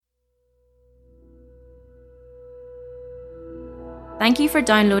Thank you for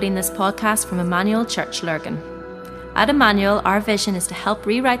downloading this podcast from Emmanuel Church Lurgan. At Emmanuel, our vision is to help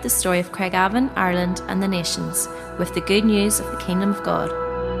rewrite the story of Craigavon, Ireland and the nations with the good news of the Kingdom of God.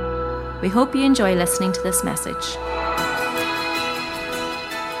 We hope you enjoy listening to this message.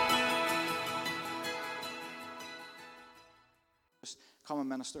 Just come and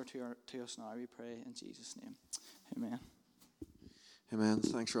minister to us now, we pray in Jesus' name. Amen. Amen.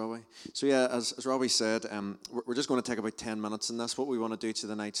 Thanks, Robbie. So yeah, as Robbie said, we're just going to take about 10 minutes in this. What we want to do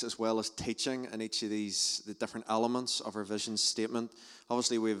tonight, as well as teaching in each of these, the different elements of our vision statement.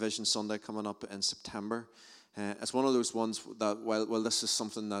 Obviously, we have Vision Sunday coming up in September. It's one of those ones that, while this is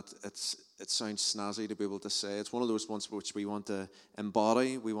something that it sounds snazzy to be able to say, it's one of those ones which we want to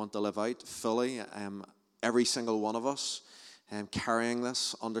embody, we want to live out fully, every single one of us. Carrying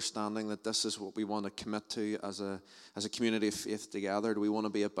this, understanding that this is what we want to commit to as a community of faith together. Do we want to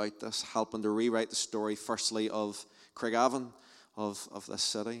be about this, helping to rewrite the story, firstly, of Craigavon, of this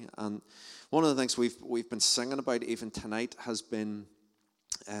city? And one of the things we've been singing about even tonight has been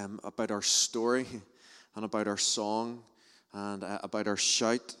about our story and about our song and about our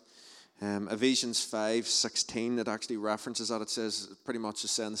shout. Ephesians 5:16, it actually references that. It says, pretty much the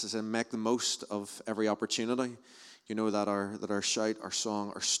sentence is, make the most of every opportunity. You know that our shout, our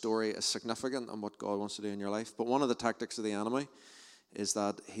song, our story is significant and what God wants to do in your life. But one of the tactics of the enemy is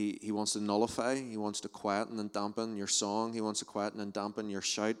that he wants to nullify, he wants to quieten and dampen your song, he wants to quieten and dampen your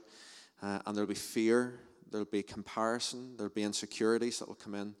shout. And there'll be fear, there'll be comparison, there'll be insecurities that will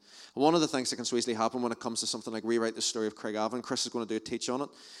come in. And one of the things that can so easily happen when it comes to something like rewrite the story of Craigavon, Chris is going to do a teach on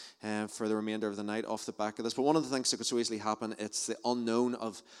it for the remainder of the night off the back of this. But one of the things that could so easily happen, it's the unknown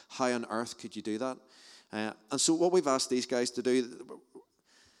of how on earth could you do that? And so what we've asked these guys to do,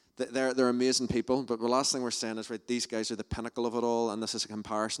 they're amazing people, but the last thing we're saying is, right, these guys are the pinnacle of it all, and this is a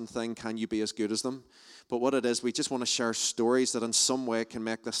comparison thing. Can you be as good as them? But what it is, we just want to share stories that in some way can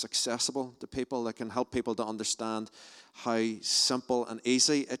make this accessible to people, that can help people to understand how simple and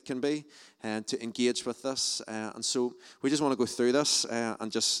easy it can be and to engage with this. And so we just want to go through this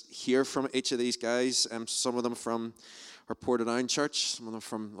and just hear from each of these guys, some of them from our Portadown church, some of them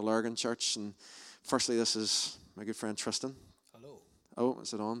from the Lurgan church. And firstly, this is my good friend Tristan. Hello. Oh,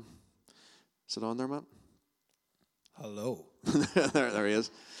 is it on? Is it on there, Matt? Hello. there he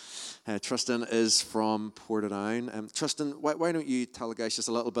is. Tristan is from Portadown. Tristan, why don't you tell the guys just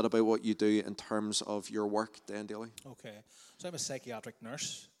a little bit about what you do in terms of your work day and daily? Okay. So I'm a psychiatric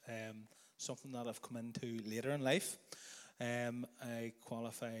nurse, something that I've come into later in life. I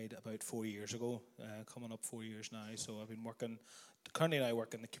qualified about 4 years ago, coming up 4 years now. So I've been currently I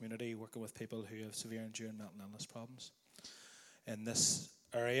work in the community, working with people who have severe enduring mental illness problems in this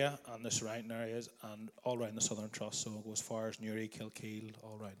area and the surrounding areas and all around the Southern Trust. So it goes as far as Newry, Kilkeel,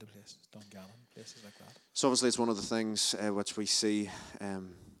 all around the place, Dungannon, places like that. So obviously it's one of the things which we see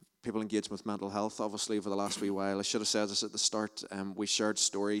people engage with mental health, obviously, over the last wee while. I should have said this at the start. We shared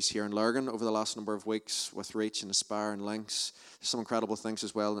stories here in Lurgan over the last number of weeks with Reach and Aspire and Links. There's some incredible things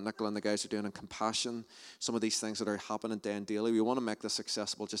as well that Nicola and the guys are doing in Compassion. Some of these things that are happening day and daily. We want to make this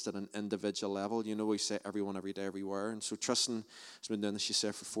accessible just at an individual level. You know, we say everyone, every day, everywhere. And so Tristan has been doing this, you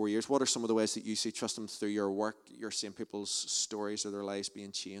say, for 4 years. What are some of the ways that you see, Tristan, through your work, you're seeing people's stories or their lives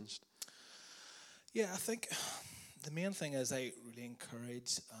being changed? Yeah, I think the main thing is I really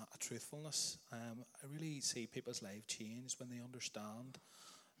encourage a truthfulness. I really see people's lives change when they understand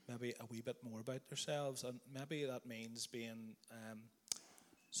maybe a wee bit more about themselves, and maybe that means being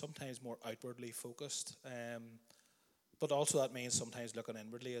sometimes more outwardly focused, but also that means sometimes looking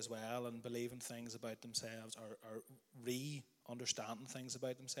inwardly as well and believing things about themselves or re-understanding things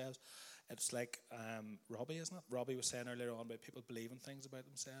about themselves. It's like Robbie, isn't it? Robbie was saying earlier on about people believing things about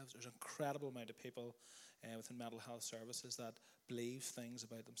themselves. There's an incredible amount of people within mental health services that believe things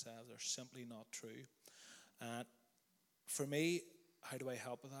about themselves are simply not true. For me, how do I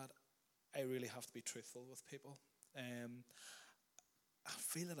help with that? I really have to be truthful with people. I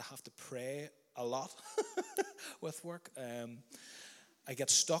feel that I have to pray a lot with work. I get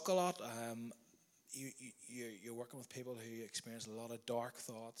stuck a lot. You're working with people who experience a lot of dark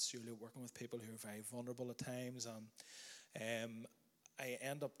thoughts. You're working with people who are very vulnerable at times. And I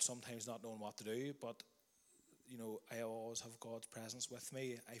end up sometimes not knowing what to do, but you know, I always have God's presence with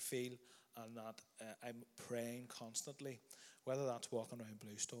me, I feel, and that I'm praying constantly, whether that's walking around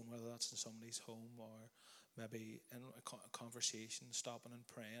Bluestone, whether that's in somebody's home, or maybe in a conversation, stopping and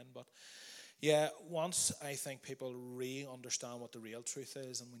praying. But yeah, once I think people really understand what the real truth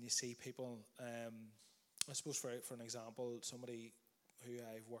is, and when you see people, I suppose for an example, somebody who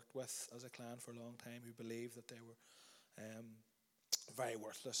I've worked with as a client for a long time who believed that they were very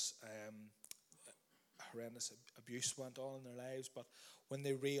worthless, horrendous abuse went on in their lives, but when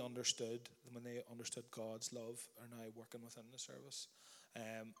they understood God's love, are now working within the service.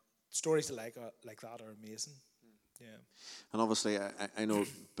 Stories like that are amazing. Yeah. And obviously, I know a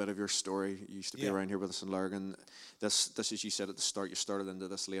bit of your story. You used to be around here with us in Lurgan. This, as you said at the start, you started into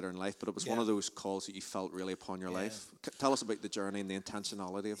this later in life, but it was one of those calls that you felt really upon your life. Tell us about the journey and the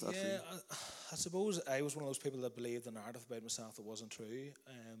intentionality of that for you. I suppose I was one of those people that believed the narrative about myself that wasn't true.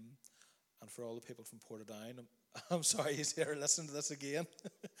 And for all the people from Portadown, I'm sorry you're listening to this again,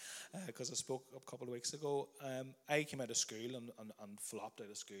 because I spoke a couple of weeks ago. I came out of school and flopped out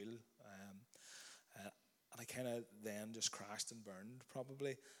of school. And I kind of then just crashed and burned,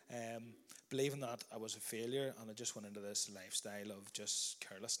 probably, believing that I was a failure, and I just went into this lifestyle of just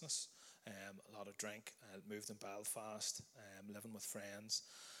carelessness, a lot of drink. I moved in Belfast, living with friends,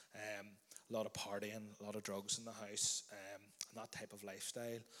 a lot of partying, a lot of drugs in the house, and that type of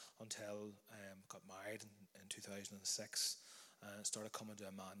lifestyle until got married in 2006. Started coming to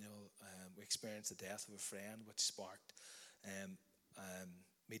Emmanuel. We experienced the death of a friend, which sparked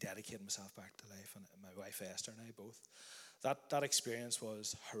me dedicating myself back to life, and my wife Esther and I both. That experience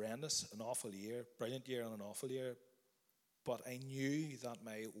was horrendous, an awful year, brilliant year and an awful year, but I knew that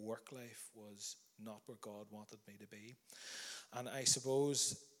my work life was not where God wanted me to be. And I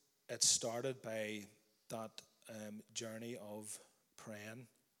suppose it started by that journey of praying,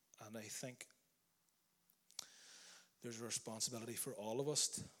 and I think there's a responsibility for all of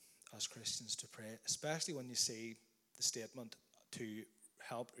us as Christians to pray, especially when you see the statement to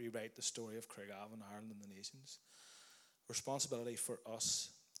help rewrite the story of Craigavon, Ireland, and the nations. Responsibility for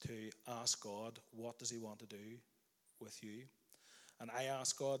us to ask God, what does he want to do with you? And I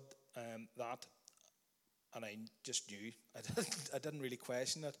asked God that, and I just knew. I didn't really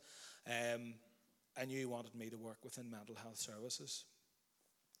question it. I knew he wanted me to work within mental health services.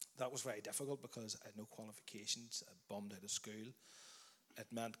 That was very difficult because I had no qualifications. I bummed out of school. It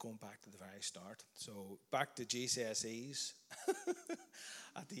meant going back to the very start. So back to GCSEs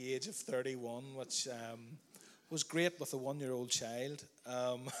at the age of 31, which was great with a 1-year-old child.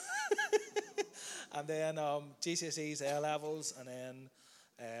 And then GCSEs, A-levels, and then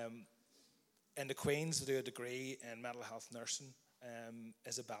in the Queen's to do a degree in mental health nursing.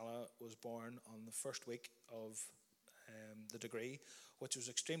 Isabella was born on the first week of the degree, which was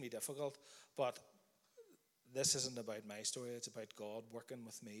extremely difficult, but this isn't about my story, it's about God working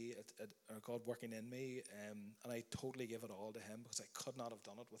with me, or God working in me, and I totally give it all to him because I could not have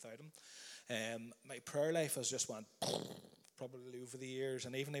done it without him. My prayer life has just went probably over the years,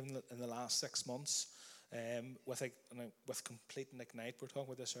 and even in the last 6 months, with completing Ignite, we were talking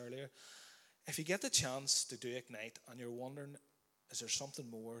about this earlier. If you get the chance to do Ignite and you're wondering, is there something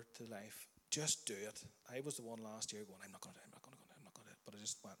more to life? Just do it. I was the one last year going, I'm not going to do it, but I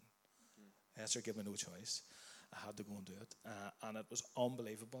just went. Esther gave me no choice. I had to go and do it. And it was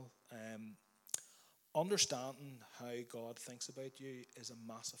unbelievable. Understanding how God thinks about you is a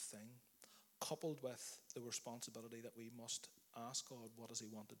massive thing, coupled with the responsibility that we must ask God, what does he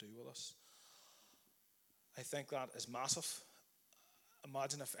want to do with us? I think that is massive.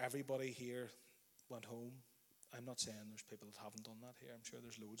 Imagine if everybody here went home. I'm not saying there's people that haven't done that here. I'm sure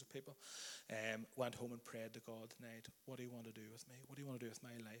there's loads of people. Went home and prayed to God tonight. What do you want to do with me? What do you want to do with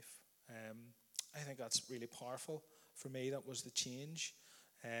my life? I think that's really powerful. For me, that was the change.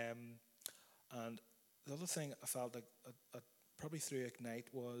 And the other thing I felt like, probably through Ignite,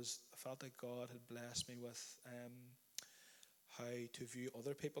 was I felt like God had blessed me with how to view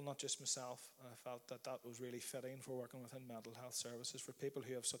other people, not just myself. And I felt that was really fitting for working within mental health services, for people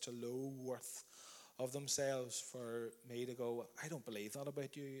who have such a low worth of themselves, for me to go, I don't believe that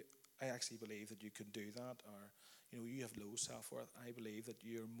about you. I actually believe that you can do that, or you have low self-worth. I believe that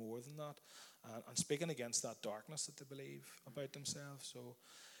you're more than that. And speaking against that darkness that they believe about themselves. So,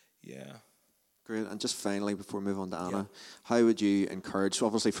 yeah. Great. And just finally, before we move on to Anna, how would you encourage, so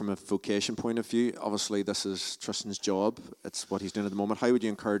obviously from a vocation point of view, obviously this is Tristan's job. It's what he's doing at the moment. How would you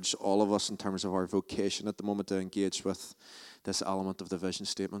encourage all of us in terms of our vocation at the moment to engage with this element of the vision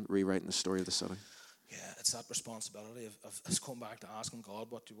statement, rewriting the story of the city? Yeah, it's that responsibility of it's going back to asking God,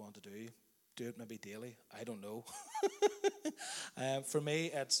 what do you want to do? Do it maybe daily. I don't know. For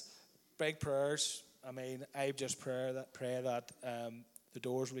me, it's big prayers. I mean, I just pray that the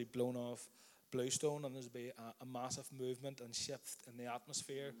doors will be blown off Bluestone, and there's be a massive movement and shift in the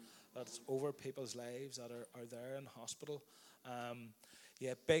atmosphere that's over people's lives that are there in hospital.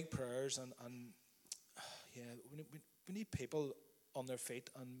 Big prayers, and we need people on their feet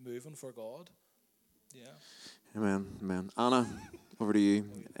and moving for God. Yeah. Amen. Anna, over to you.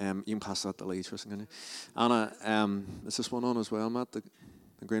 You can pass that to Lee, Tristan, can you? Anna, is this one on as well, Matt? The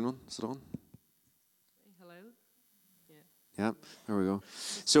green one? Is it on? Yeah, there we go.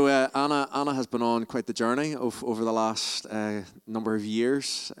 So Anna has been on quite the journey over the last number of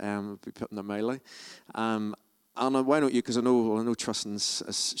years. I'll be putting it mildly. Anna, why don't you? Because I know Tristan's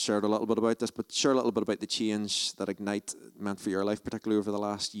has shared a little bit about this, but share a little bit about the change that Ignite meant for your life, particularly over the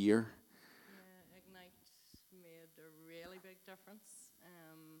last year. Yeah, Ignite made a really big difference.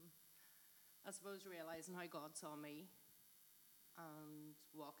 I suppose realising how God saw me and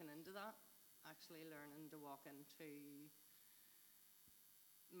walking into that, actually learning to walk into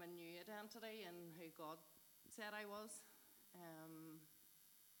my new identity and who God said I was.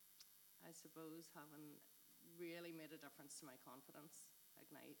 I suppose having really made a difference to my confidence.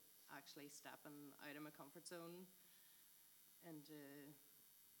 Ignite actually stepping out of my comfort zone into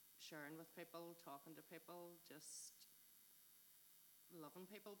sharing with people, talking to people, just loving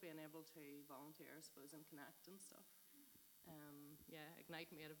people, being able to volunteer, I suppose, and connect and stuff. Yeah, Ignite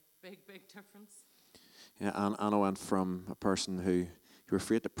made a big, big difference. Yeah, Anna went from a person who you were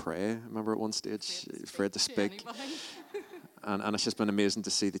afraid to pray, I remember at one stage, afraid to speak. And it's just been amazing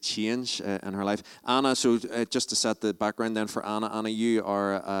to see the change in her life. Anna, so just to set the background then for Anna, you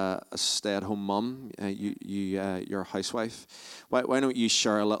are a stay-at-home mum. You're a housewife. Why don't you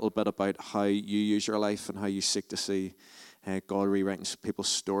share a little bit about how you use your life and how you seek to see God rewriting people's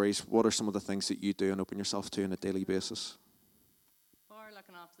stories? What are some of the things that you do and open yourself to on a daily basis? For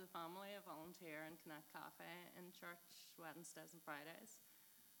looking after the family, I volunteer in Connect Cafe in church Wednesdays and Fridays,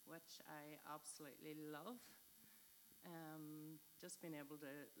 which I absolutely love. Just being able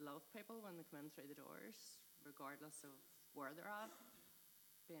to love people when they come in through the doors, regardless of where they're at.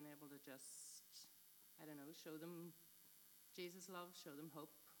 Being able to just, I don't know, show them Jesus' love, show them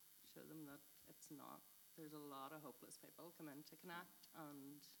hope, show them that it's not. There's a lot of hopeless people come in to Connect,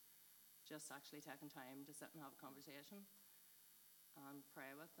 and just actually taking time to sit and have a conversation and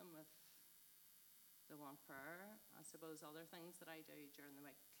pray with them if they want prayer. I suppose other things that I do during the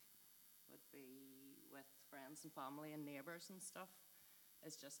week would be with friends and family and neighbours and stuff,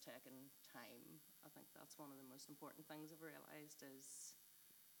 is just taking time. I think that's one of the most important things I've realised, is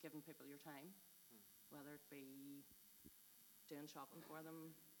giving people your time, whether it be doing shopping for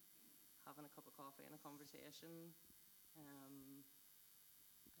them, having a cup of coffee and a conversation. I don't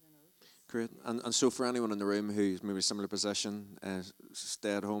know. Great. And so for anyone in the room who's maybe a similar position,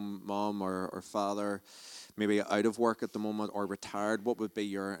 stay-at-home mom or father, maybe out of work at the moment or retired, what would be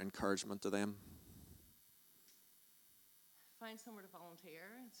your encouragement to them? Find somewhere to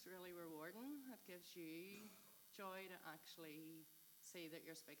volunteer. It's really rewarding. It gives you joy to actually see that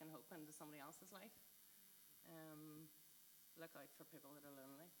you're speaking hope into somebody else's life. Look out for people that are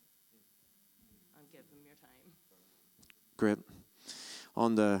lonely and give them your time. Great.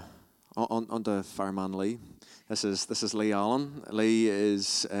 On the fireman Lee. This is Lee Allen. Lee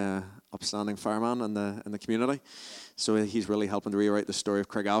is upstanding fireman in the community. So he's really helping to rewrite the story of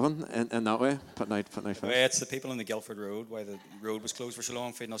Craigavon in that way. Putting out well, it's the people on the Guildford Road, why the road was closed for so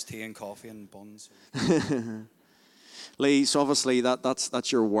long, feeding us tea and coffee and buns. Lee, so obviously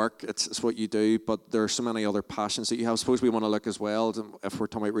that's your work, it's what you do, but there are so many other passions that you have. I suppose we want to look as well, if we're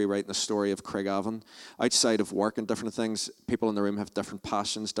talking about rewriting the story of Craigavon, outside of work and different things, people in the room have different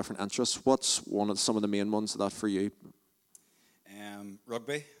passions, different interests. What's some of the main ones of that for you?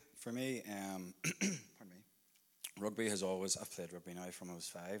 Rugby, for me. Pardon me. Rugby has always, I've played rugby now from I was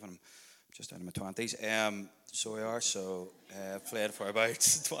 5, and I'm just out of my 20s. I've played for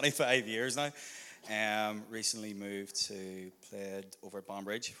about 25 years now. Recently moved to played over at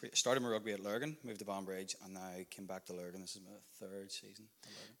Banbridge. Started my rugby at Lurgan, moved to Banbridge, and now came back to Lurgan. This is my 3rd season at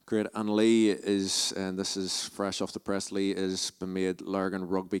Lurgan. Great. And Lee is, and this is fresh off the press, Lee has been made Lurgan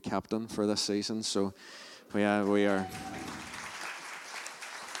rugby captain for this season. So we are.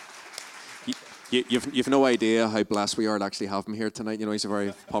 You've no idea how blessed we are to actually have him here tonight. You know, he's a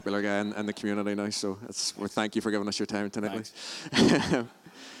very popular guy in the community now. So thank you for giving us your time tonight, Lee.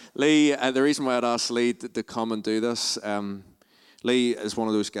 Lee, the reason why I'd asked Lee to come and do this, Lee is one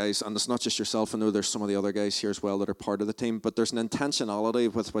of those guys, and it's not just yourself. I know there's some of the other guys here as well that are part of the team, but there's an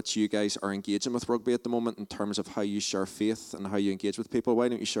intentionality with which you guys are engaging with rugby at the moment in terms of how you share faith and how you engage with people. Why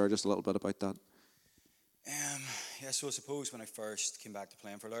don't you share just a little bit about that? So I suppose when I first came back to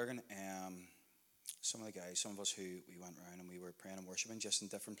playing for Lurgan, some of us who we went around and we were praying and worshipping just in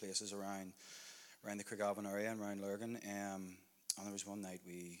different places around the Craigavon area and around Lurgan. And there was one night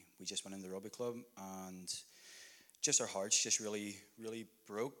we just went in the rugby club, and just our hearts just really, really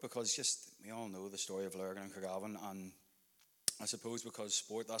broke, because just we all know the story of Lurgan and Craigavon, and I suppose because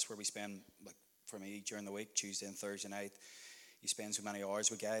sport, that's where we spend, like for me, during the week, Tuesday and Thursday night, you spend so many hours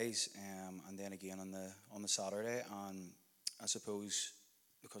with guys, and then again on the Saturday, and I suppose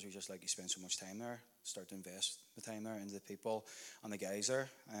because we just like you spend so much time there, start to invest the time there into the people and the guys there,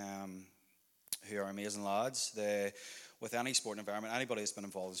 who are amazing lads. With any sport environment, anybody that's been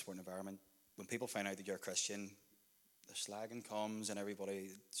involved in a sport environment, when people find out that you're a Christian, the slagging comes and everybody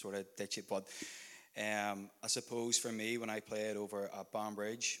sort of ditch it. But I suppose for me, when I played over at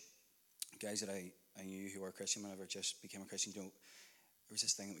Banbridge, guys that I knew who were Christian, whenever I just became a Christian, there was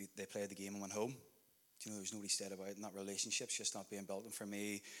this thing that they played the game and went home. There was nobody said about it, and that relationship's just not being built. And for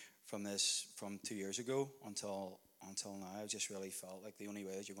me, from 2 years ago until now, I just really felt like the only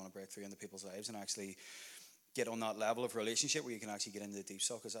way that you're going to break through into people's lives and actually get on that level of relationship where you can actually get into the deep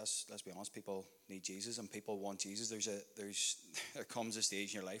stuff, because let's be honest, people need Jesus and people want Jesus. There comes a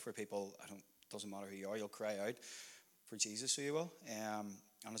stage in your life where people, doesn't matter who you are, you'll cry out for Jesus, so you will. And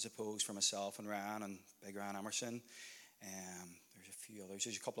I suppose for myself and Ryan and Big Ryan Emerson, there's a few others.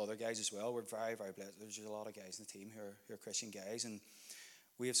 There's a couple other guys as well. We're very, very blessed. There's a lot of guys in the team who are Christian guys, and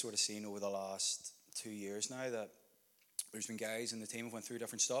we have sort of seen over the last 2 years now that there's been guys in the team who went through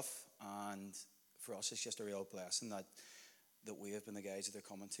different stuff, and for us it's just a real blessing that we have been the guys that they're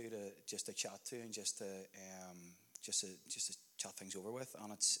coming to chat to and just to chat things over with,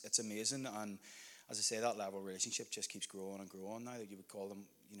 and it's amazing. And as I say, that level of relationship just keeps growing and growing now, that you would call them,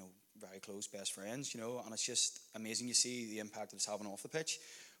 very close best friends, and it's just amazing. You see the impact that it's having off the pitch,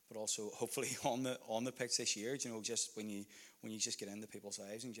 but also hopefully on the pitch this year, just when you just get into people's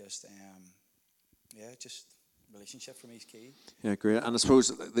lives and just relationship for me is key. Yeah, great. And I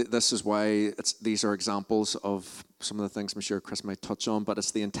suppose this is why these are examples of some of the things I'm sure Chris might touch on, but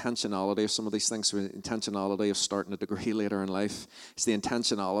it's the intentionality of some of these things. So the intentionality of starting a degree later in life. It's the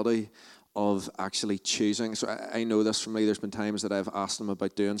intentionality of actually choosing. So I know this from me. There's been times that I've asked him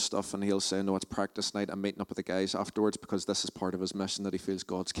about doing stuff and he'll say, no, it's practice night. I'm meeting up with the guys afterwards because this is part of his mission that he feels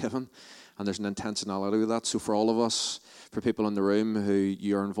God's given. And there's an intentionality with that. So for all of us, for people in the room who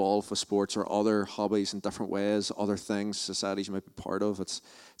you're involved with sports or other hobbies in different ways, other things, societies you might be part of, it's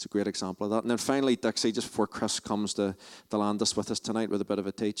a great example of that. And then finally, Dixie, just before Chris comes to land us with us tonight with a bit of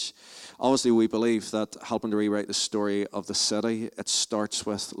a teach. Obviously, we believe that helping to rewrite the story of the city, it starts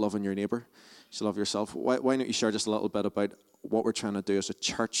with loving your neighbour. You should love yourself. Why don't you share just a little bit about what we're trying to do as a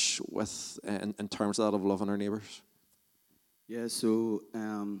church in terms of that, of loving our neighbours? Yeah, so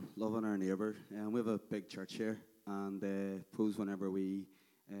loving our neighbour. We have a big church here, and suppose whenever we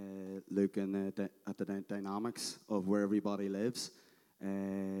look at the dynamics of where everybody lives,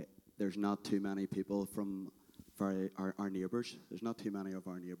 there's not too many people from our neighbours. There's not too many of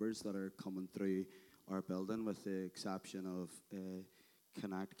our neighbours that are coming through our building, with the exception of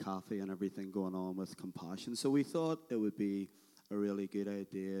Connect Cafe and everything going on with Compassion. So we thought it would be a really good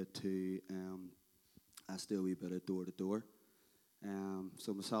idea to us do a wee bit of door-to-door.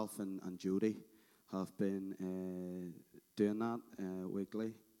 So myself and Jody have been doing that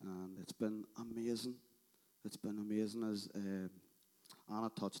weekly, and it's been amazing. It's been amazing, as Anna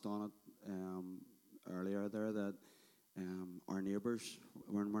touched on it earlier there, that our neighbours,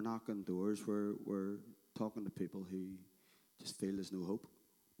 when we're knocking doors, we're talking to people who just feel there's no hope,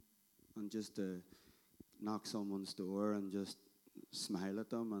 and just to knock someone's door and just smile at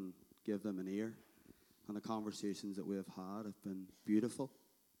them and give them an ear. And the conversations that we have had have been beautiful,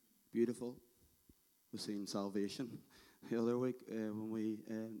 beautiful. We've seen salvation the other week when we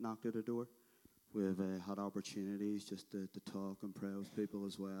knocked at a door. We've had opportunities just to talk and pray with people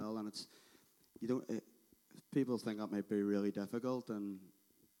as well. And people think that might be really difficult, and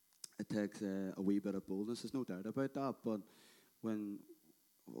it takes a wee bit of boldness. There's no doubt about that. But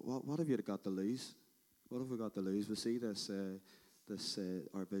what have you got to lose? What have we got to lose? We see this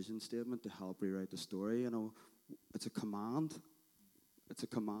our vision statement to help rewrite the story. It's a command. It's a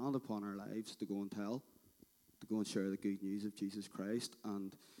command upon our lives to go and tell, to go and share the good news of Jesus Christ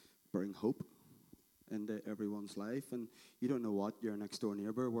and bring hope into everyone's life. And you don't know what your next door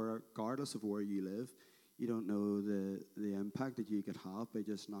neighbour, regardless of where you live, you don't know the impact that you could have by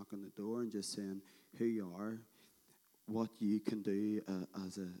just knocking the door and just saying who you are, what you can do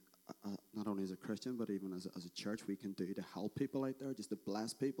as not only as a Christian, but even as a church, we can do to help people out there, just to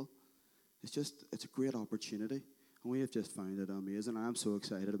bless people. It's a great opportunity, and we have just found it amazing. I'm so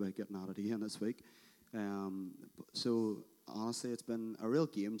excited about getting out of again this week. So honestly, it's been a real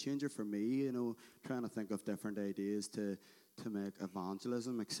game changer for me, trying to think of different ideas to make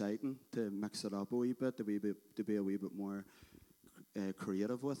evangelism exciting, to mix it up a wee bit, to be a wee bit more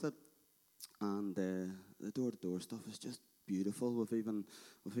creative with it. And the door-to-door stuff is just beautiful. We've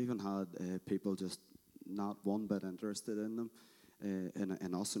even had people just not one bit interested in them,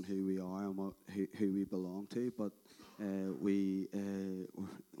 in us and who we are and who we belong to, but we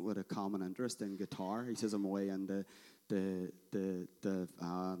with a common interest in guitar. He says I'm way into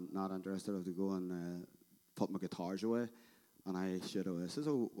not interested. I have to go and put my guitars away. And I showed him, I says,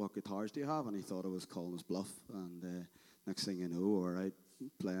 "Oh, what guitars do you have?" And he thought I was calling his bluff. And next thing you know, all right,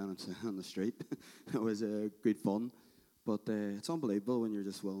 playing on the street. It was good fun. But it's unbelievable when you're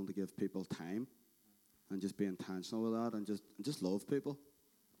just willing to give people time and just be intentional with that and just love people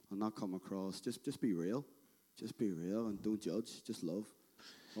and not come across. Just be real. Just be real and don't judge. Just love.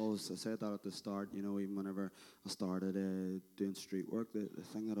 Always, I said that at the start, even whenever I started doing street work, the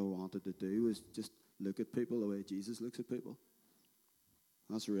thing that I wanted to do was just look at people the way Jesus looks at people.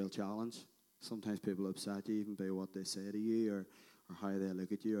 That's a real challenge. Sometimes people upset you even by what they say to you or how they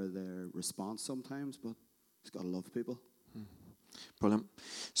look at you or their response sometimes, but you've got to love people. Brilliant.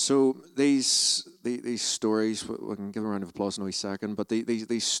 So these stories, we can give a round of applause in a wee second, but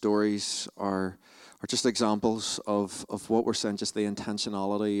these stories are just examples of what we're saying, just the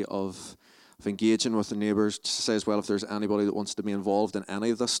intentionality of engaging with the neighbours. Just to say as well, if there's anybody that wants to be involved in any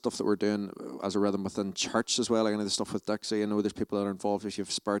of this stuff that we're doing as a rhythm within church as well, like any of the stuff with Dixie, I know there's people that are involved. If you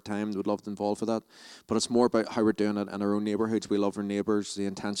have spare time, they would love to involve with that. But it's more about how we're doing it in our own neighbourhoods. We love our neighbours, the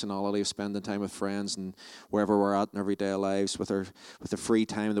intentionality of spending time with friends and wherever we're at in everyday lives, with the free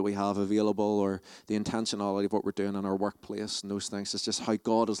time that we have available, or the intentionality of what we're doing in our workplace and those things. It's just how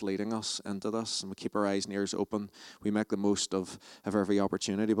God is leading us into this, and we keep our eyes and ears open. We make the most of every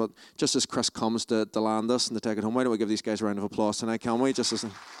opportunity. But just as Chris comes to land us and to take it home, why don't we give these guys a round of applause tonight, can we? Just as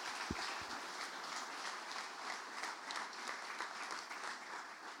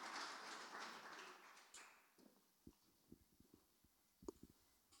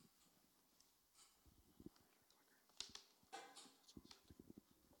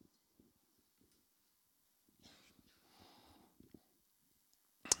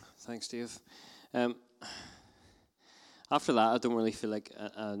Thanks, Dave. After that, I don't really feel like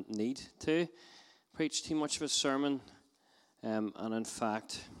I need to preach too much of a sermon. And in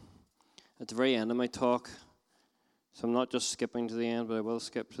fact, at the very end of my talk, so I'm not just skipping to the end, but I will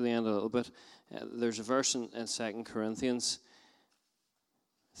skip to the end a little bit. There's a verse in 2 Corinthians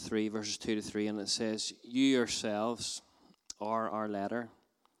 3, verses 2 to 3, and it says, "You yourselves are our letter,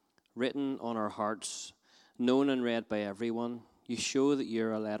 written on our hearts, known and read by everyone. You show that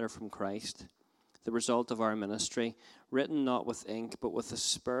you're a letter from Christ, the result of our ministry, written not with ink, but with the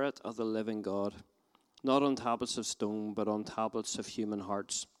Spirit of the living God, not on tablets of stone, but on tablets of human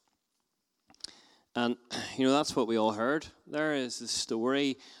hearts." And, that's what we all heard. There is the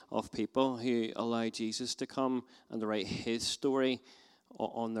story of people who allow Jesus to come and to write his story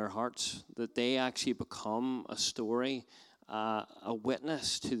on their hearts, that they actually become a story, a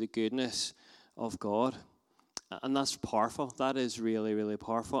witness to the goodness of God. And that's powerful. That is really, really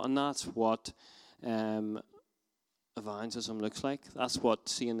powerful. And that's what evangelism looks like. That's what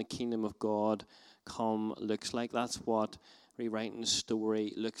seeing the kingdom of God come looks like. That's what rewriting the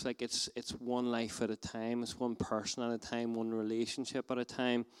story looks like. It's one life at a time. It's one person at a time, one relationship at a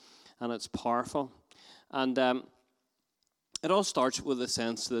time. And it's powerful. And it all starts with a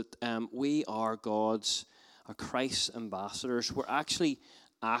sense that we are Christ's ambassadors. We're actually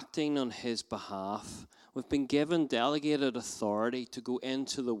acting on his behalf. We've been given delegated authority to go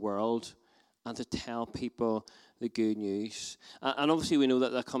into the world and to tell people the good news. And obviously we know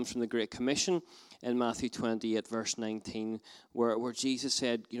that comes from the Great Commission in Matthew 28, verse 19, where Jesus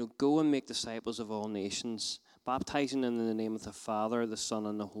said, "Go and make disciples of all nations, baptizing them in the name of the Father, the Son,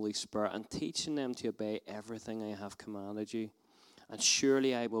 and the Holy Spirit, and teaching them to obey everything I have commanded you. And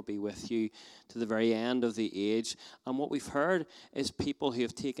surely I will be with you to the very end of the age." And what we've heard is people who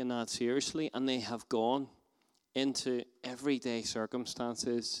have taken that seriously, and they have gone into everyday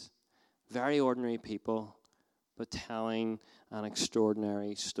circumstances, very ordinary people, but telling an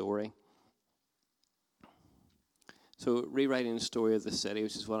extraordinary story. So rewriting the story of the city,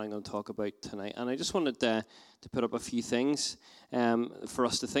 which is what I'm going to talk about tonight. And I just wanted to put up a few things for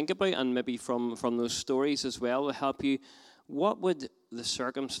us to think about, and maybe from those stories as well to help you. What would the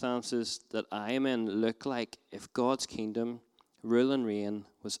circumstances that I am in look like if God's kingdom, rule and reign,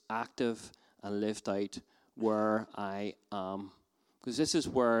 was active and lived out where I am? Because this is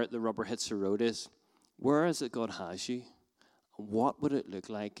where the rubber hits the road is. Where is it God has you? What would it look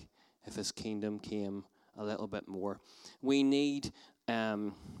like if his kingdom came a little bit more? We need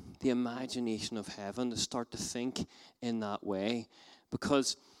the imagination of heaven to start to think in that way,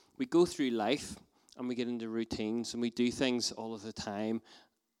 because we go through life and we get into routines and we do things all of the time,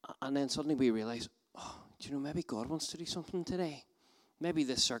 and then suddenly we realize, maybe God wants to do something today. Maybe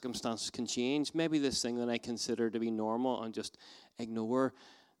this circumstance can change. Maybe this thing that I consider to be normal and just ignore,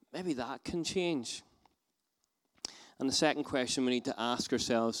 maybe that can change. And the second question we need to ask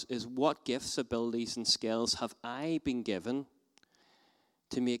ourselves is, what gifts, abilities, and skills have I been given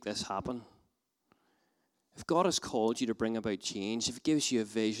to make this happen? If God has called you to bring about change, if He gives you a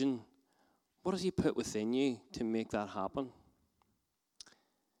vision, what has He put within you to make that happen?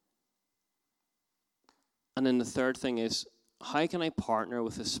 And then the third thing is, how can I partner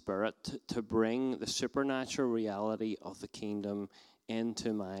with the Spirit to bring the supernatural reality of the kingdom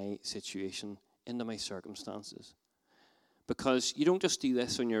into my situation, into my circumstances? Because you don't just do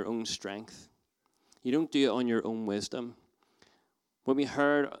this on your own strength. You don't do it on your own wisdom. When we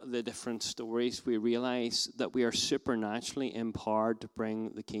heard the different stories, we realized that we are supernaturally empowered to bring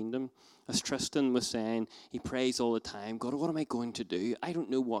the kingdom. As Tristan was saying, he prays all the time, God, what am I going to do? I don't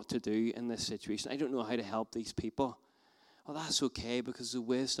know what to do in this situation. I don't know how to help these people. Well, that's okay, because the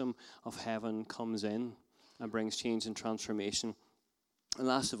wisdom of heaven comes in and brings change and transformation. And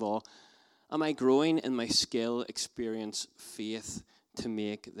last of all, am I growing in my skill, experience, faith to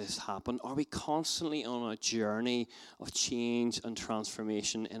make this happen? Are we constantly on a journey of change and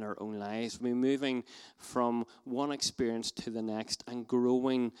transformation in our own lives? We're moving from one experience to the next and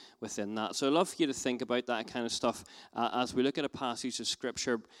growing within that. So I'd love for you to think about that kind of stuff as we look at a passage of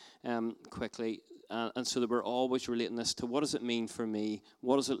Scripture quickly. And so that we're always relating this to, what does it mean for me?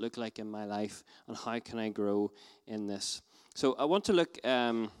 What does it look like in my life? And how can I grow in this? So I want to look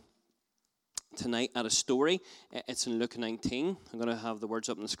tonight at a story. It's in Luke 19. I'm going to have the words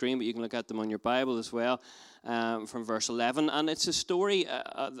up on the screen, but you can look at them on your Bible as well, from verse 11. And it's a story,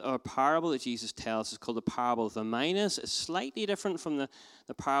 a parable that Jesus tells. It's called the parable of the minas. It's slightly different from the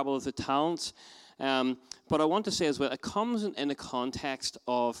parable of the talents. But I want to say as well, it comes in the context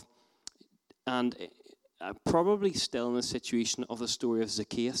of, and probably still in the situation of the story of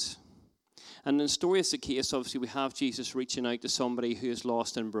Zacchaeus. And in the story of Zacchaeus, obviously, we have Jesus reaching out to somebody who is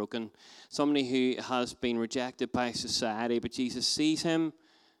lost and broken, somebody who has been rejected by society, but Jesus sees him,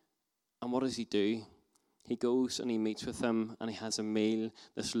 and what does he do? He goes and he meets with him, and he has a meal.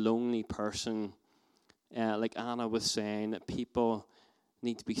 This lonely person, like Anna was saying, that people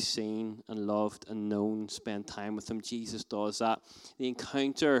need to be seen and loved and known, spend time with them. Jesus does that. The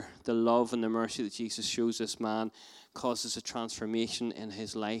encounter, the love and the mercy that Jesus shows this man causes a transformation in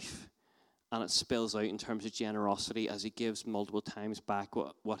his life. And it spills out in terms of generosity as he gives multiple times back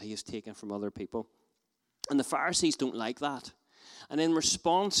what he has taken from other people. And the Pharisees don't like that. And in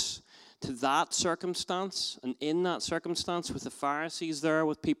response to that circumstance, and in that circumstance with the Pharisees there,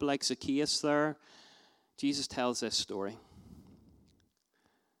 with people like Zacchaeus there, Jesus tells this story.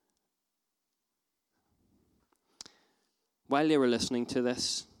 While they were listening to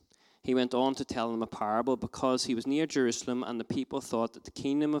this, he went on to tell them a parable because he was near Jerusalem and the people thought that the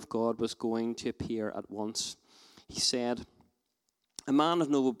kingdom of God was going to appear at once. He said, a man of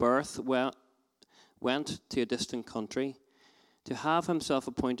noble birth went to a distant country to have himself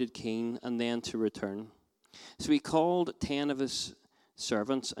appointed king and then to return. So he called 10 of his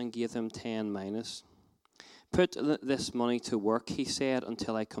servants and gave them 10 minas. Put this money to work, he said,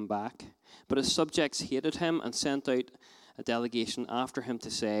 until I come back. But his subjects hated him and sent out a delegation after him to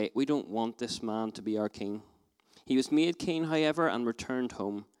say, we don't want this man to be our king. He was made king, however, and returned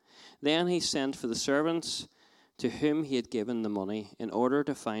home. Then he sent for the servants to whom he had given the money in order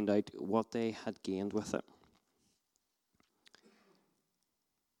to find out what they had gained with it.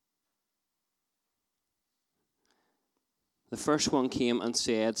 The first one came and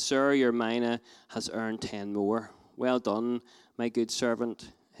said, Sir, your mina has earned 10 more. Well done, my good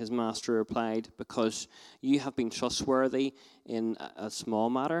servant. His master replied, because you have been trustworthy in a small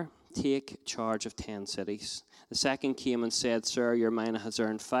matter, take charge of 10 cities. The second came and said, Sir, your mina has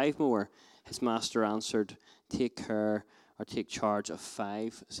earned 5 more. His master answered, take charge of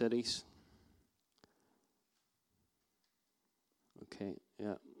 5 cities. Okay,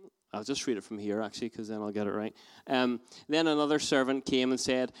 yeah. I'll just read it from here, actually, because then I'll get it right. Then another servant came and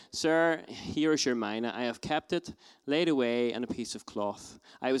said, Sir, here is your mina. I have kept it, laid away in a piece of cloth.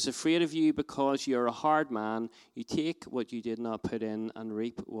 I was afraid of you because you are a hard man. You take what you did not put in and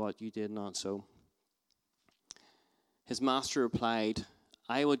reap what you did not sow. His master replied,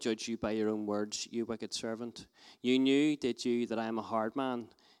 I will judge you by your own words, you wicked servant. You knew, did you, that I am a hard man,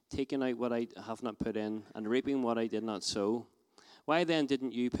 taking out what I have not put in and reaping what I did not sow? Why then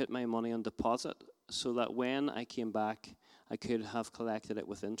didn't you put my money on deposit so that when I came back, I could have collected it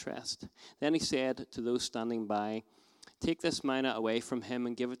with interest? Then he said to those standing by, take this mina away from him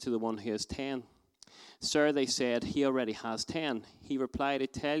and give it to the one who has 10. Sir, they said, he already has 10. He replied, I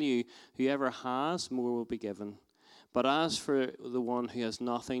tell you, whoever has, more will be given. But as for the one who has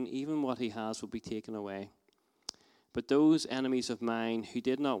nothing, even what he has will be taken away. But those enemies of mine who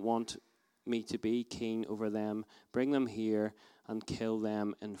did not want me to be king over them, bring them here and kill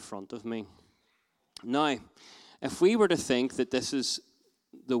them in front of me. Now, if we were to think that this is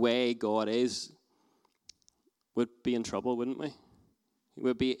the way God is, we'd be in trouble, wouldn't we?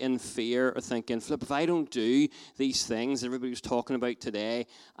 We'd be in fear of thinking, flip, if I don't do these things everybody was talking about today,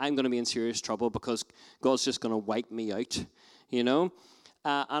 I'm going to be in serious trouble because God's just going to wipe me out, you know?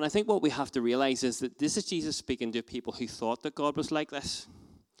 And I think what we have to realize is that this is Jesus speaking to people who thought that God was like this,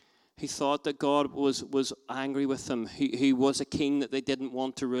 who thought that God was angry with them, who was a king that they didn't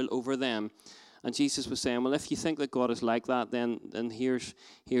want to rule over them. And Jesus was saying, well, if you think that God is like that, then here's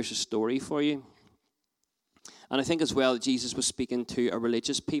a story for you. And I think as well that Jesus was speaking to a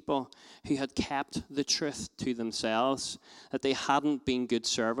religious people who had kept the truth to themselves, that they hadn't been good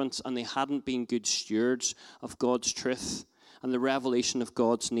servants and they hadn't been good stewards of God's truth and the revelation of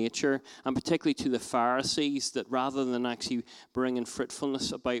God's nature, and particularly to the Pharisees, that rather than actually bringing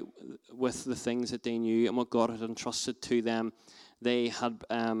fruitfulness about with the things that they knew and what God had entrusted to them, they had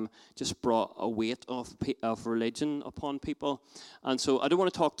just brought a weight of religion upon people. And so I don't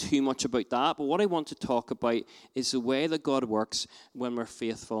want to talk too much about that, but what I want to talk about is the way that God works when we're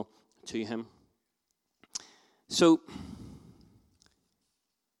faithful to him. So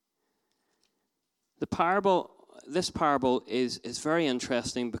this parable is very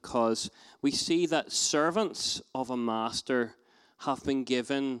interesting because we see that servants of a master have been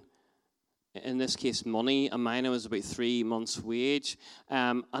given, in this case, money. A mina was about 3 months' wage.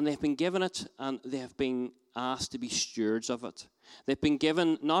 And they've been given it, and they have been asked to be stewards of it. They've been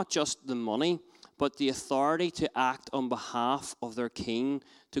given not just the money, but the authority to act on behalf of their king,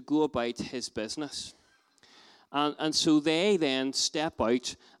 to go about his business. And so they then step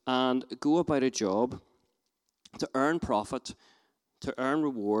out and go about a job to earn profit, to earn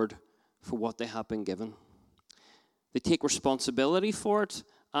reward for what they have been given. They take responsibility for it.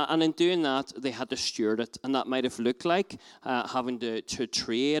 And in doing that, they had to steward it. And that might have looked like having to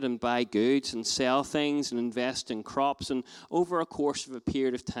trade and buy goods and sell things and invest in crops. And over a course of a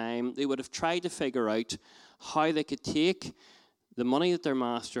period of time, they would have tried to figure out how they could take the money that their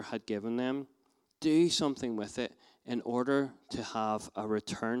master had given them, do something with it in order to have a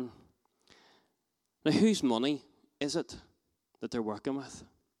return. Now, whose money is it that they're working with?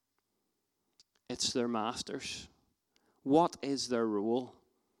 It's their master's. What is their role?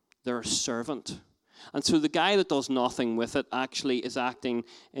 They're a servant. And so the guy that does nothing with it actually is acting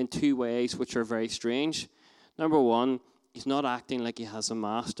in two ways which are very strange. Number one, he's not acting like he has a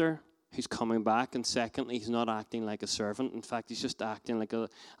master who's coming back. And secondly, he's not acting like a servant. In fact, he's just acting like a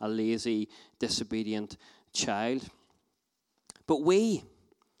lazy, disobedient child. But we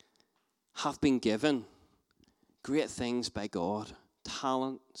have been given great things by God: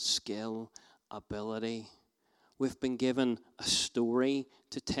 talent, skill, ability. We've been given a story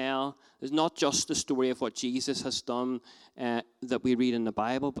to tell. It's not just the story of what Jesus has done that we read in the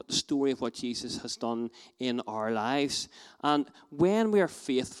Bible, but the story of what Jesus has done in our lives. And when we are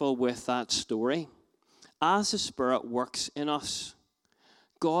faithful with that story, as the Spirit works in us,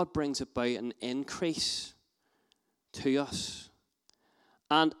 God brings about an increase to us.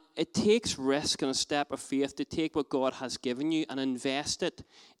 And it takes risk and a step of faith to take what God has given you and invest it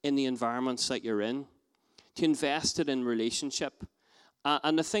in the environments that you're in, to invest it in relationship.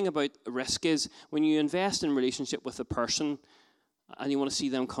 And the thing about risk is when you invest in relationship with a person and you want to see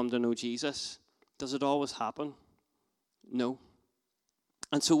them come to know Jesus, does it always happen? No.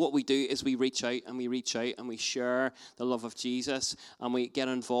 And so what we do is we reach out and we share the love of Jesus, and we get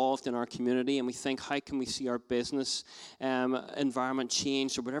involved in our community, and we think, how can we see our business environment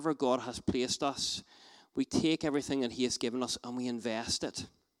changed, or whatever God has placed us. We take everything that he has given us and we invest it.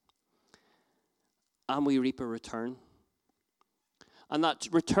 And we reap a return. And that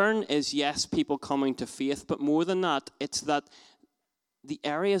return is, yes, people coming to faith, but more than that, it's that the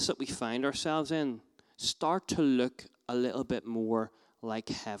areas that we find ourselves in start to look a little bit more like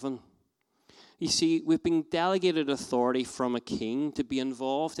heaven. You see, we've been delegated authority from a king to be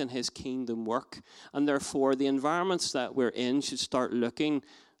involved in his kingdom work, and therefore the environments that we're in should start looking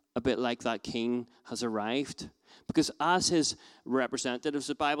a bit like that king has arrived. Because as his representatives,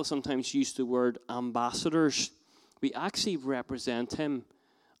 the Bible sometimes uses the word ambassadors. We actually represent him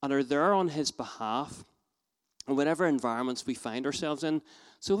and are there on his behalf in whatever environments we find ourselves in.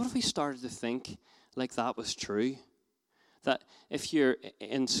 So what if we started to think like that was true? That if you're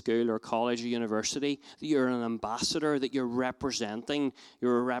in school or college or university, that you're an ambassador, that you're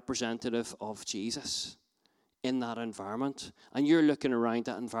a representative of Jesus in that environment. And you're looking around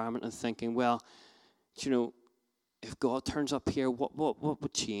that environment and thinking, well, you know, if God turns up here, what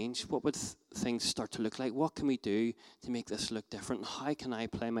would change? What would things start to look like? What can we do to make this look different? How can I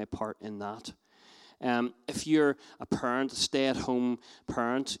play my part in that? If you're a parent, a stay-at-home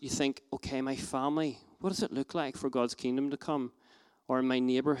parent, you think, okay, my family, what does it look like for God's kingdom to come? Or in my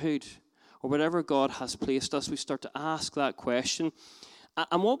neighborhood, or whatever God has placed us, we start to ask that question.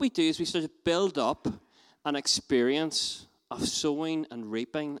 And what we do is we start to build up an experience of sowing and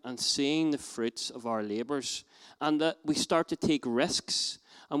reaping and seeing the fruits of our labours. And that we start to take risks.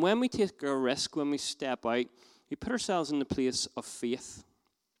 And when we take a risk, when we step out, we put ourselves in the place of faith.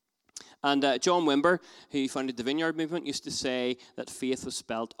 And John Wimber, who founded the Vineyard Movement, used to say that faith was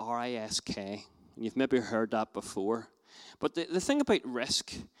spelled R-I-S-K. And you've maybe heard that before. But the thing about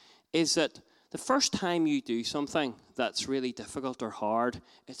risk is that the first time you do something that's really difficult or hard,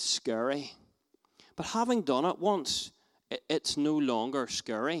 it's scary. But having done it once, it's no longer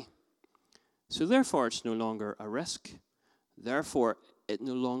scary. So therefore, it's no longer a risk. Therefore, it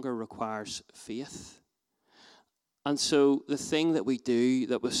no longer requires faith. And so the thing that we do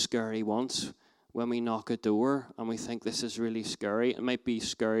that was scary once, when we knock a door and we think this is really scary, it might be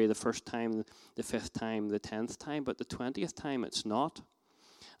scary the first time, the 5th time, the 10th time, but the 20th time it's not.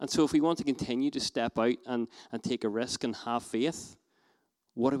 And so if we want to continue to step out and take a risk and have faith,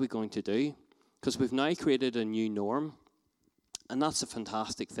 what are we going to do? Because we've now created a new norm. And that's a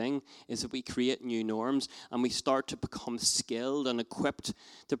fantastic thing, is that we create new norms and we start to become skilled and equipped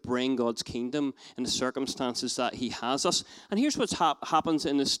to bring God's kingdom in the circumstances that he has us. And here's what happens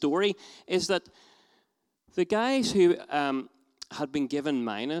in the story, is that the guys who had been given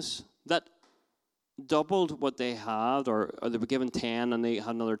minas, that doubled what they had, or they were given 10 and they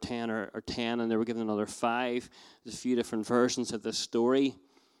had another 10, or 10 and they were given another 5. There's a few different versions of this story.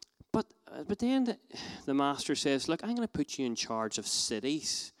 But then the master says, look, I'm going to put you in charge of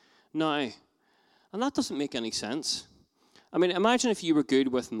cities now. And that doesn't make any sense. I mean, imagine if you were good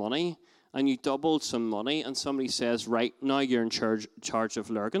with money and you doubled some money and somebody says, right, now you're in charge of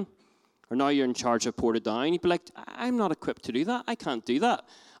Lurgan, or now you're in charge of Portadown. You'd be like, I'm not equipped to do that. I can't do that.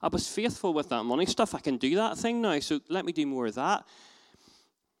 I was faithful with that money stuff. I can do that thing now, so let me do more of that.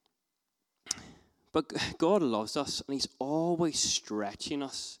 But God loves us, and he's always stretching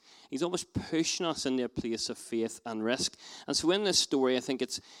us. He's always pushing us into a place of faith and risk. And so in this story, I think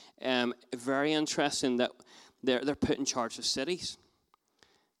it's very interesting that they're put in charge of cities.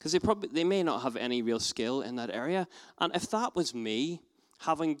 Because they may not have any real skill in that area. And if that was me,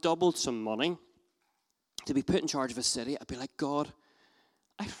 having doubled some money, to be put in charge of a city, I'd be like, God,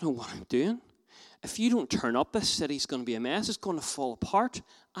 I don't know what I'm doing. If you don't turn up, this city's going to be a mess. It's going to fall apart.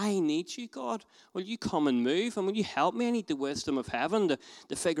 I need you, God. Will you come and move? And will you help me? I need the wisdom of heaven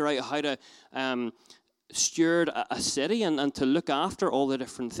to figure out how to steward a city and to look after all the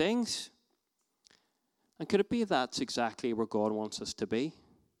different things. And could it be that's exactly where God wants us to be?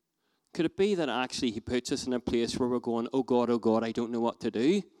 Could it be that actually he puts us in a place where we're going, oh God, I don't know what to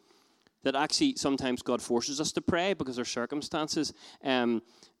do? That actually sometimes God forces us to pray because our circumstances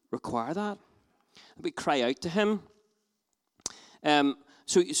require that. We cry out to him.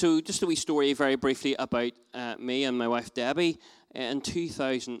 So just a wee story very briefly about me and my wife Debbie. In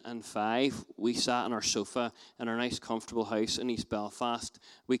 2005, we sat on our sofa in our nice comfortable house in East Belfast.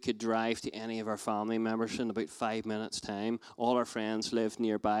 We could drive to any of our family members in about 5 minutes' time. All our friends lived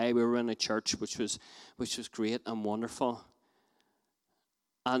nearby. We were in a church which was great and wonderful.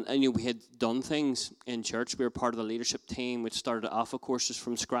 And we had done things in church. We were part of the leadership team, which started Alpha courses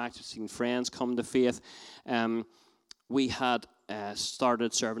from scratch. We've seen friends come to faith. We had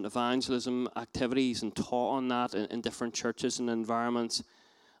started servant evangelism activities and taught on that in different churches and environments.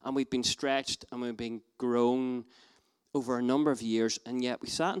 And we've been stretched and we've been grown over a number of years. And yet we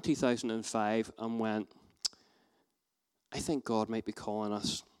sat in 2005 and went, I think God might be calling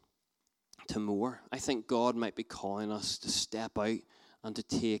us to more. I think God might be calling us to step out and to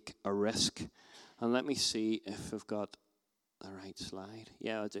take a risk. And let me see if I've got the right slide.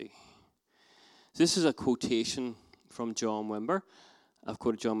 Yeah, I do. This is a quotation from John Wimber. I've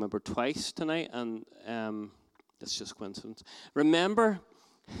quoted John Wimber twice tonight, and it's just coincidence. Remember,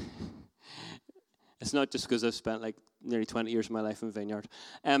 it's not just because I've spent like nearly 20 years of my life in Vineyard.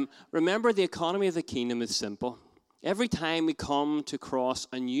 Remember, the economy of the kingdom is simple. Every time we come to cross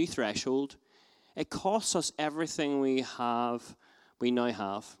a new threshold, it costs us everything we now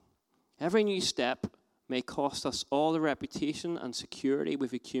have. Every new step may cost us all the reputation and security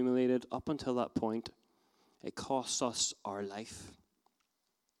we've accumulated up until that point. It costs us our life.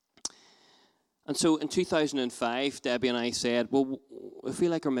 And so in 2005, Debbie and I said, well, I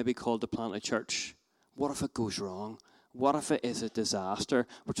feel like we're maybe called to plant a church. What if it goes wrong? What if it is a disaster?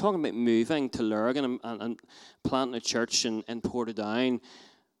 We're talking about moving to Lurgan and planting a church in Portadown.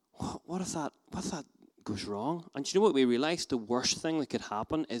 What if that goes wrong? And do you know what we realised? The worst thing that could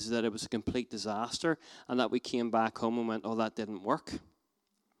happen is that it was a complete disaster and that we came back home and went, oh, that didn't work.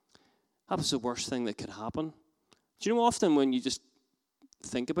 That was the worst thing that could happen. Do you know often when you just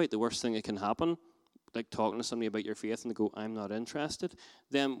think about the worst thing that can happen, like talking to somebody about your faith and they go, I'm not interested,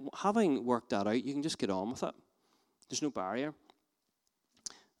 then having worked that out, you can just get on with it. There's no barrier.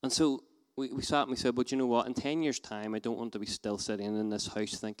 And so we sat and we said, but you know what, in 10 years' time, I don't want to be still sitting in this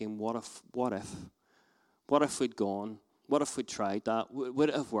house thinking, what if we'd gone? What if we'd tried that? Would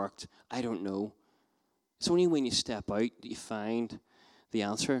it have worked? I don't know. It's only when you step out that you find the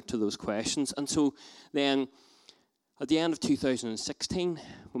answer to those questions. And so then at the end of 2016,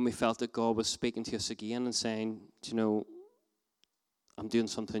 when we felt that God was speaking to us again and saying, you know, I'm doing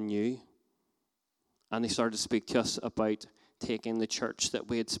something new. And he started to speak to us about taking the church that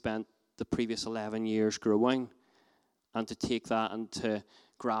we had spent the previous 11 years growing and to take that and to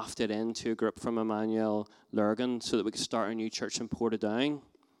graft it into a group from Emmanuel Lurgan so that we could start a new church in Portadown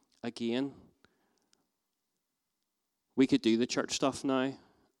again. We could do the church stuff now,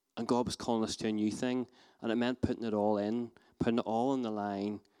 and God was calling us to a new thing, and it meant putting it all in, putting it all on the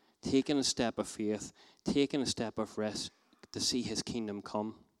line, taking a step of faith, taking a step of risk to see his kingdom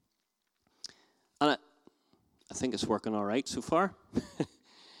come. And I think it's working all right so far.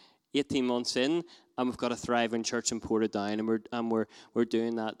 18 months in, and we've got a thriving church in Portadown, and we're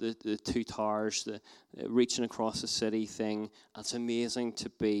doing that, the two towers, the reaching across the city thing. It's amazing to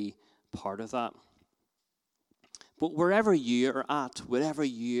be part of that. But wherever you are at, whatever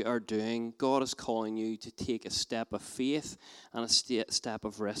you are doing, God is calling you to take a step of faith and a step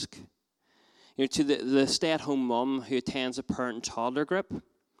of risk. You know, to the stay-at-home mum who attends a parent and toddler group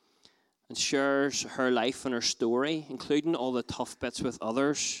and shares her life and her story, including all the tough bits with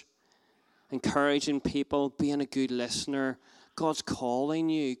others, encouraging people, being a good listener. God's calling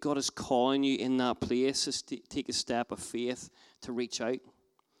you. God is calling you in that place to take a step of faith, to reach out.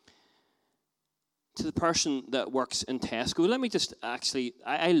 To the person that works in Tesco, let me just actually,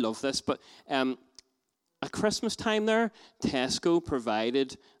 I love this, but at Christmas time there, Tesco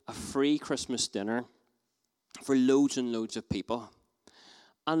provided a free Christmas dinner for loads and loads of people.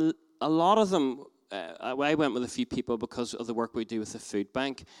 And a lot of them, I went with a few people because of the work we do with the food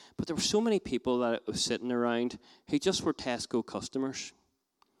bank, but there were so many people that were sitting around who just were Tesco customers.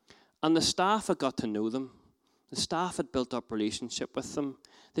 And the staff had got to know them. The staff had built up relationship with them.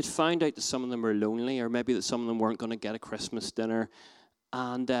 They'd found out that some of them were lonely, or maybe that some of them weren't going to get a Christmas dinner.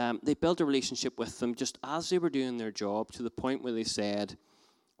 And they built a relationship with them just as they were doing their job, to the point where they said,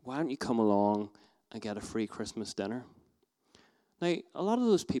 why don't you come along and get a free Christmas dinner? Now, a lot of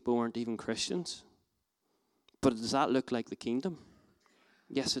those people weren't even Christians. But does that look like the kingdom?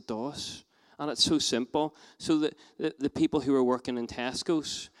 Yes, it does. And it's so simple. So that the people who are working in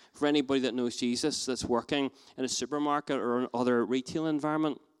Tesco's, for anybody that knows Jesus that's working in a supermarket or other retail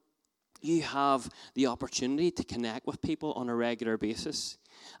environment, you have the opportunity to connect with people on a regular basis.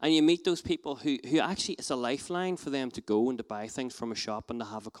 And you meet those people who actually, it's a lifeline for them to go and to buy things from a shop and to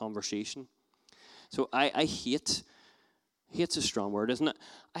have a conversation. So I hate... Hate's a strong word, isn't it?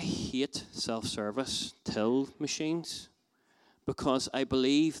 I hate self-service till machines because I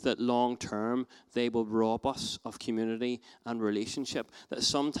believe that long-term they will rob us of community and relationship. That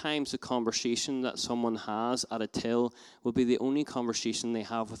sometimes the conversation that someone has at a till will be the only conversation they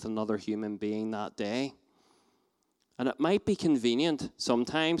have with another human being that day. And it might be convenient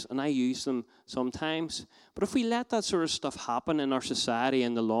sometimes, and I use them sometimes, but if we let that sort of stuff happen in our society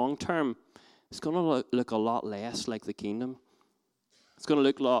in the long term, it's going to look a lot less like the kingdom. It's going to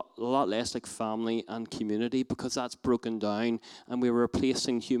look a lot less like family and community because that's broken down and we're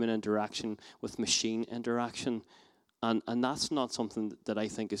replacing human interaction with machine interaction. And that's not something that I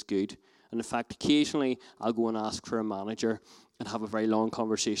think is good. And in fact, occasionally I'll go and ask for a manager and have a very long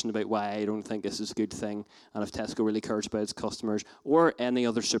conversation about why I don't think this is a good thing. And if Tesco really cares about its customers, or any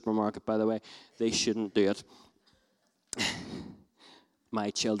other supermarket, by the way, they shouldn't do it.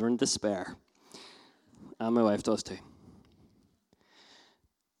 My children despair. And my wife does too.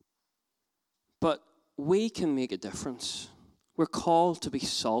 But we can make a difference. We're called to be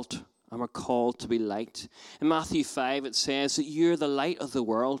salt and we're called to be light. In Matthew 5, it says that you're the light of the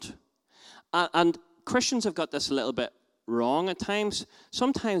world. And Christians have got this a little bit wrong at times.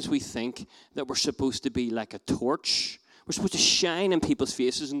 Sometimes we think that we're supposed to be like a torch. We're supposed to shine in people's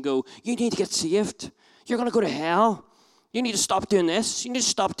faces and go, you need to get saved. You're going to go to hell. You need to stop doing this. You need to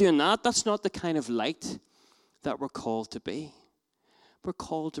stop doing that. That's not the kind of light that we're called to be. We're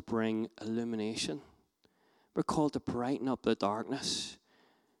called to bring illumination. We're called to brighten up the darkness,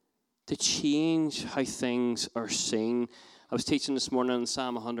 to change how things are seen. I was teaching this morning in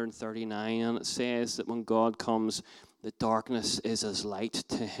Psalm 139, and it says that when God comes, the darkness is as light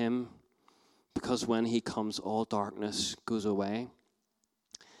to him, because when he comes, all darkness goes away.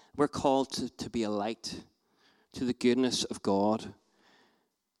 We're called to be a light to the goodness of God,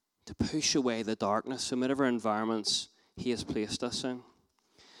 to push away the darkness in whatever environments he has placed us in.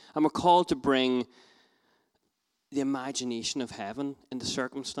 And we're called to bring the imagination of heaven into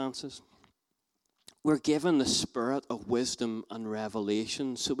circumstances. We're given the spirit of wisdom and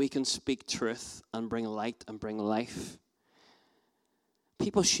revelation so we can speak truth and bring light and bring life.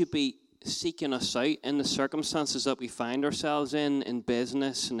 People should be seeking us out in the circumstances that we find ourselves in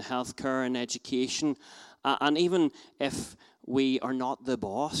business and healthcare and education. And even if we are not the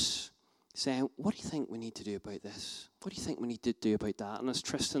boss, saying, what do you think we need to do about this? What do you think we need to do about that? And as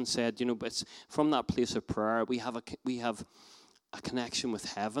Tristan said, it's from that place of prayer, we have a connection with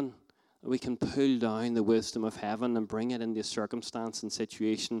heaven. We can pull down the wisdom of heaven and bring it into a circumstance and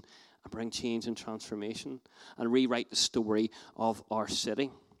situation and bring change and transformation and rewrite the story of our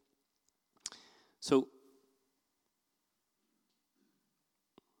city. So,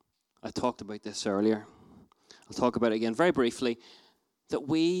 I talked about this earlier. I'll talk about it again very briefly, that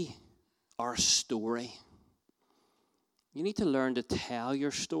we are a story. You need to learn to tell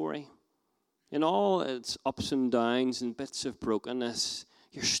your story. In all its ups and downs and bits of brokenness,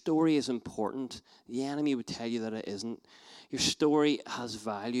 your story is important. The enemy would tell you that it isn't. Your story has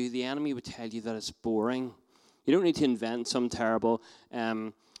value. The enemy would tell you that it's boring. You don't need to invent some terrible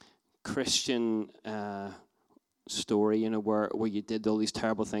Christian story, where you did all these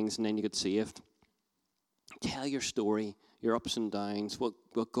terrible things and then you got saved. Tell your story, your ups and downs, what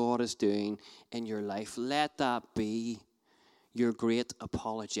God is doing in your life. Let that be your great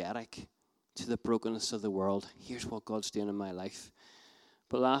apologetic to the brokenness of the world. Here's what God's doing in my life.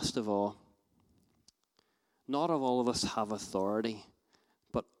 But last of all, not all of us have authority,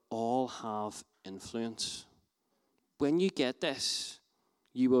 but all have influence. When you get this,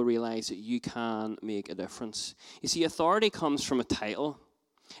 you will realize that you can make a difference. You see, authority comes from a title.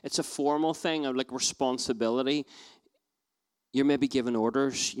 It's a formal thing, like responsibility. You're maybe given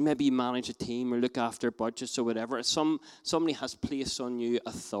orders. You maybe manage a team or look after budgets or whatever. Somebody has placed on you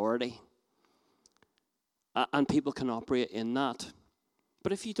authority. And people can operate in that.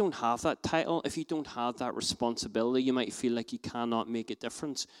 But if you don't have that title, if you don't have that responsibility, you might feel like you cannot make a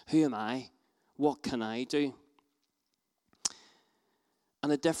difference. Who am I? What can I do?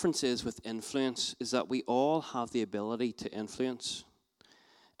 And the difference is with influence is that we all have the ability to influence.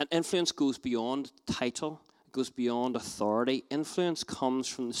 And influence goes beyond title. It goes beyond authority. Influence comes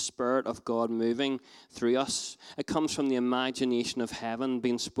from the Spirit of God moving through us. It comes from the imagination of heaven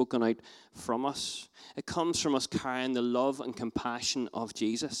being spoken out from us. It comes from us carrying the love and compassion of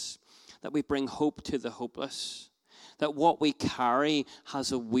Jesus. That we bring hope to the hopeless. That what we carry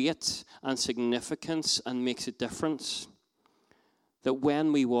has a weight and significance and makes a difference. That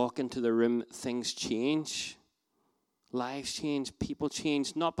when we walk into the room, things change. Lives change, people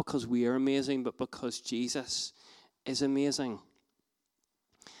change, not because we are amazing, but because Jesus is amazing.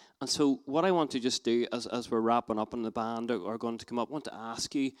 And so what I want to just do as we're wrapping up and the band are going to come up, I want to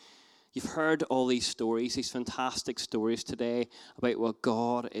ask you, you've heard all these stories, these fantastic stories today about what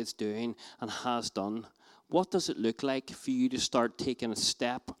God is doing and has done. What does it look like for you to start taking a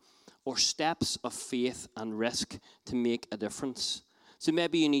step or steps of faith and risk to make a difference? So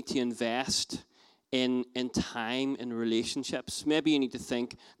maybe you need to invest in time, in relationships. Maybe you need to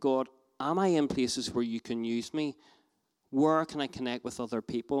think, God, am I in places where you can use me? Where can I connect with other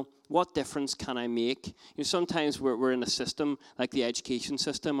people? What difference can I make? Sometimes we're in a system like the education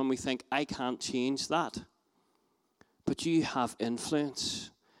system and we think, I can't change that. But you have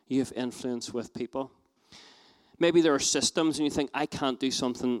influence. You have influence with people. Maybe there are systems and you think, I can't do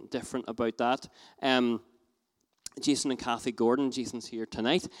something different about that. Jason and Kathy Gordon, Jason's here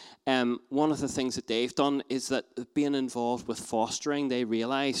tonight. One of the things that they've done is that being involved with fostering, they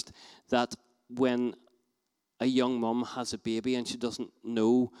realised that when a young mum has a baby and she doesn't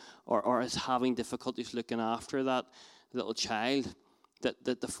know or is having difficulties looking after that little child, that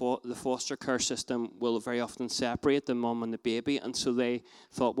the foster care system will very often separate the mum and the baby. And so they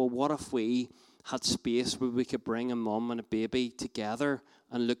thought, well, what if we had space where we could bring a mum and a baby together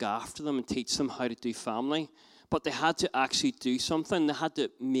and look after them and teach them how to do family? But they had to actually do something. They had to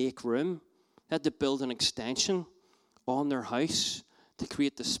make room. They had to build an extension on their house to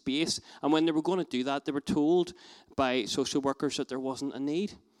create the space. And when they were going to do that, they were told by social workers that there wasn't a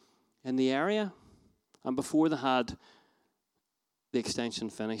need in the area. And before they had the extension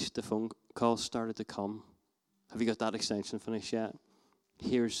finished, the phone calls started to come. Have you got that extension finished yet?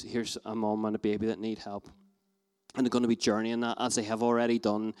 Here's a mum and a baby that need help. And they're going to be journeying that, as they have already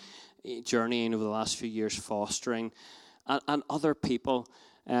done, journeying over the last few years, fostering. And other people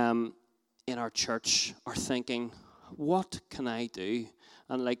in our church are thinking, what can I do?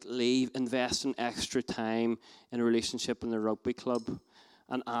 And investing extra time in a relationship in the rugby club.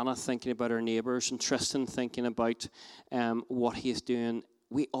 And Anna thinking about her neighbours, and Tristan thinking about what he is doing.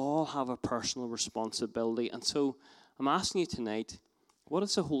 We all have a personal responsibility. And so I'm asking you tonight, what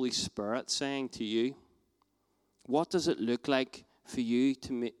is the Holy Spirit saying to you? What does it look like for you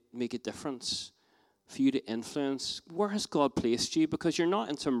to make a difference, for you to influence? Where has God placed you? Because you're not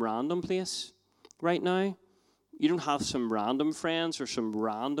in some random place right now. You don't have some random friends or some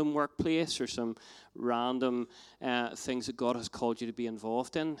random workplace or some random things that God has called you to be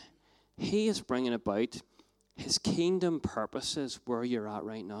involved in. He is bringing about His kingdom purposes where you're at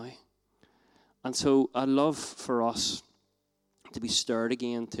right now. And so I'd love for us to be stirred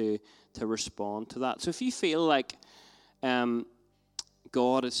again to respond to that. So if you feel like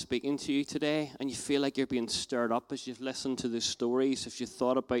God is speaking to you today and you feel like you're being stirred up as you've listened to the stories, if you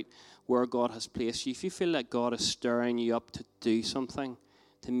thought about where God has placed you, if you feel like God is stirring you up to do something,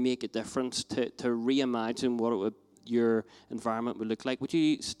 to make a difference, to reimagine what your environment would look like, would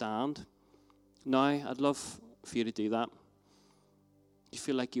you stand now? I'd love for you to do that. You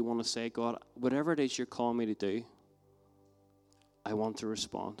feel like you want to say, God, whatever it is you're calling me to do, I want to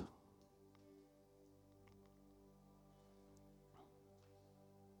respond.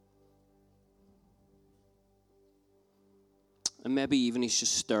 And maybe even He's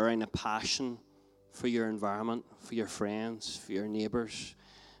just stirring a passion for your environment, for your friends, for your neighbours.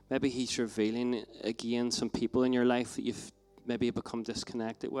 Maybe He's revealing again some people in your life that you've maybe become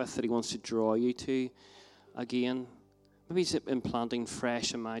disconnected with, that He wants to draw you to again. Maybe He's implanting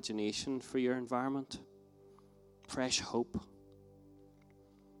fresh imagination for your environment, fresh hope.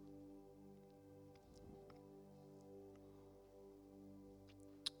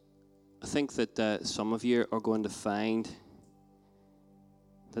 I think that some of you are going to find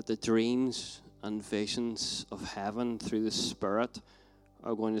that the dreams and visions of heaven through the Spirit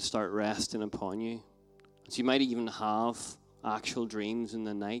are going to start resting upon you. So you might even have actual dreams in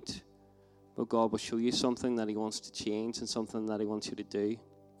the night, but God will show you something that He wants to change and something that He wants you to do.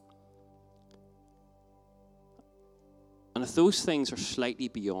 And if those things are slightly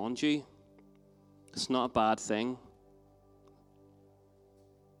beyond you, it's not a bad thing.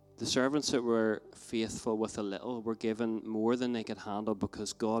 The servants that were faithful with a little were given more than they could handle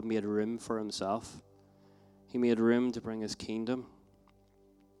because God made room for Himself. He made room to bring His kingdom.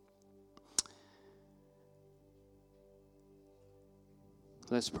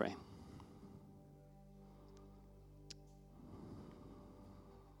 Let's pray.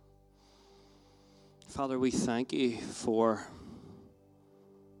 Father, we thank You for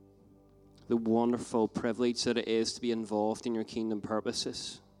the wonderful privilege that it is to be involved in Your kingdom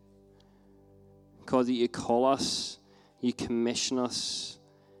purposes. God, that You call us, You commission us,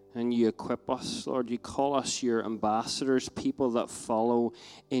 and You equip us. Lord, You call us Your ambassadors, people that follow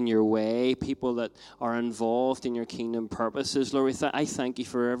in Your way, people that are involved in Your kingdom purposes. Lord, I thank You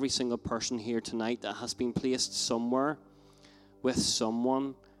for every single person here tonight that has been placed somewhere with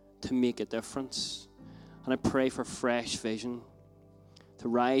someone to make a difference. And I pray for fresh vision to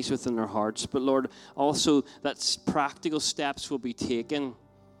rise within their hearts. But Lord, also that practical steps will be taken,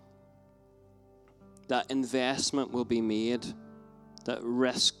 that investment will be made, that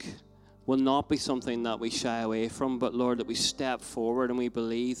risk will not be something that we shy away from, but Lord, that we step forward and we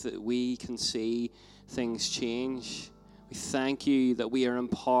believe that we can see things change. We thank You that we are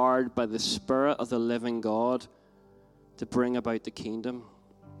empowered by the Spirit of the living God to bring about the kingdom.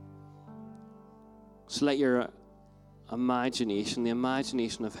 So let Your imagination, the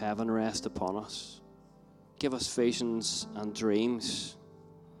imagination of heaven, rest upon us. Give us visions and dreams.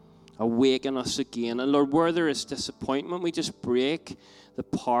 Awaken us again. And Lord, where there is disappointment, we just break the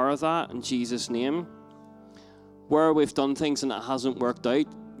power of that in Jesus' name. Where we've done things and it hasn't worked out,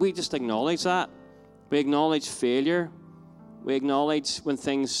 we just acknowledge that. We acknowledge failure. We acknowledge when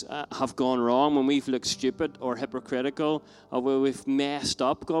things have gone wrong, when we've looked stupid or hypocritical, or where we've messed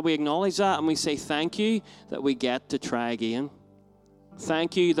up. God, we acknowledge that and we say thank You that we get to try again.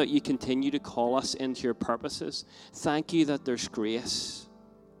 Thank You that You continue to call us into Your purposes. Thank You that there's grace.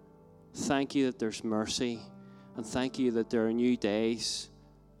 Thank You that there's mercy. And thank You that there are new days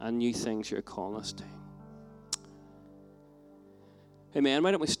and new things You're calling us to. Amen. Why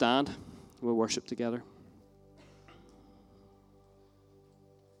don't we stand? We'll worship together.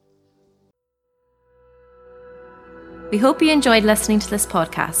 We hope you enjoyed listening to this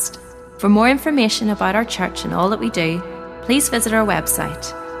podcast. For more information about our church and all that we do, please visit our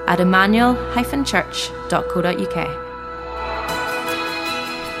website at emmanuel-church.co.uk.